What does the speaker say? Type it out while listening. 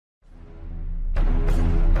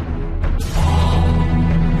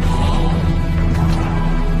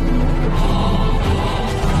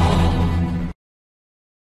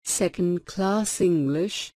Second Class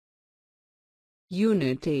English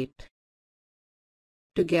Unit 8.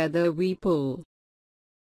 Together we pull.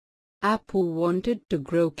 Apple wanted to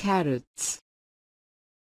grow carrots.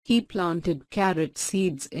 He planted carrot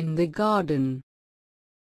seeds in the garden.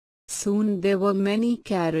 Soon there were many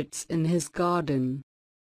carrots in his garden.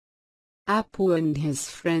 Apple and his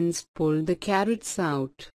friends pulled the carrots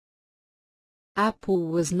out. Apple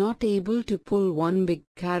was not able to pull one big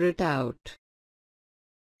carrot out.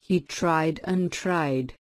 He tried and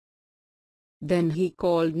tried. Then he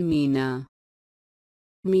called Meena.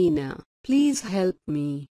 Meena, please help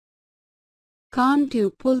me. Can't you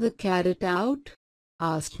pull the carrot out?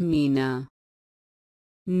 Asked Meena.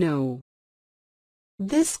 No.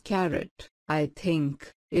 This carrot, I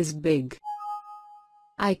think, is big.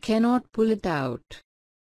 I cannot pull it out.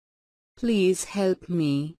 Please help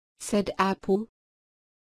me, said Apple.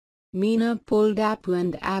 Meena pulled Apple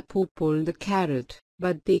and Apple pulled the carrot,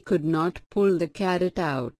 but they could not pull the carrot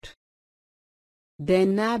out.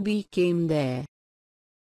 Then NaaBadi came there.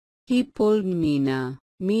 He pulled Meena,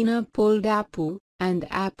 Meena pulled Apple, and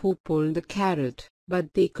Apple pulled the carrot,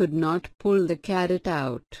 but they could not pull the carrot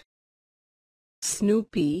out.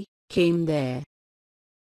 Snoopy came there.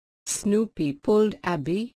 Snoopy pulled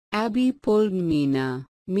Abby, Abby pulled Meena,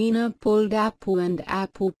 Meena pulled Apple and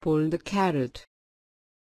Apple pulled the carrot.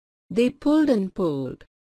 They pulled and pulled.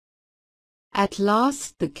 At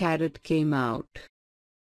last the carrot came out.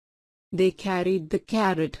 They carried the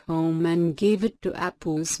carrot home and gave it to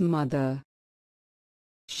Apple's mother.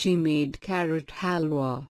 She made carrot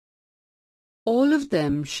halwa. All of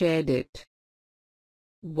them shared it.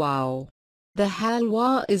 Wow! The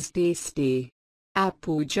halwa is tasty.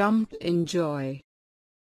 Apple jumped in joy.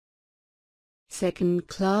 Second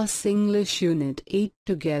Class English Unit 8.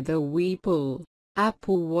 Together we pull.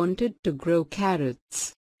 Apple wanted to grow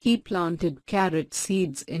carrots. He planted carrot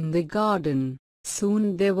seeds in the garden.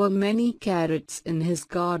 Soon there were many carrots in his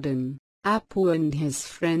garden. Apple and his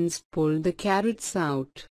friends pulled the carrots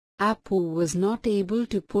out. Apple was not able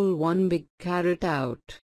to pull one big carrot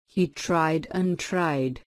out. He tried and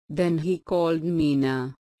tried. Then he called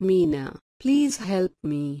Meena. Meena, please help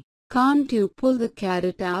me. Can't you pull the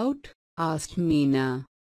carrot out? Asked Meena.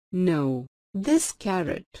 No. This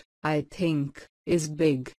carrot, I think, is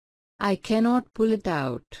big. I cannot pull it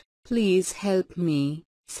out. Please help me,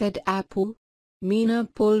 said Apple. Meena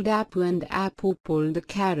pulled Apple and Apple pulled the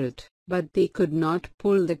carrot, but they could not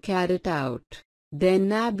pull the carrot out. Then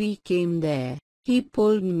NaaBadi came there. He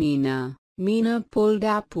pulled Meena, Meena pulled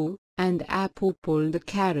Apple, and Apple pulled the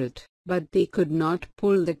carrot, but they could not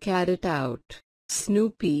pull the carrot out.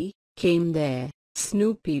 Snoopy came there.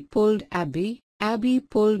 Snoopy pulled Abby, Abby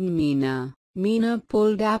pulled Meena, Meena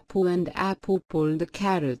pulled Apple and Apple pulled the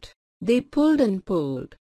carrot. They pulled and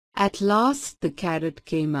pulled. At last the carrot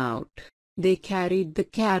came out. They carried the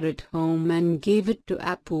carrot home and gave it to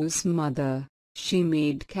Apple's mother. She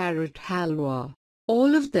made carrot halwa.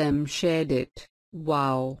 All of them shared it.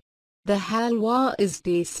 Wow! The halwa is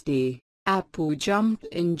tasty. Apple jumped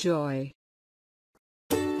in joy.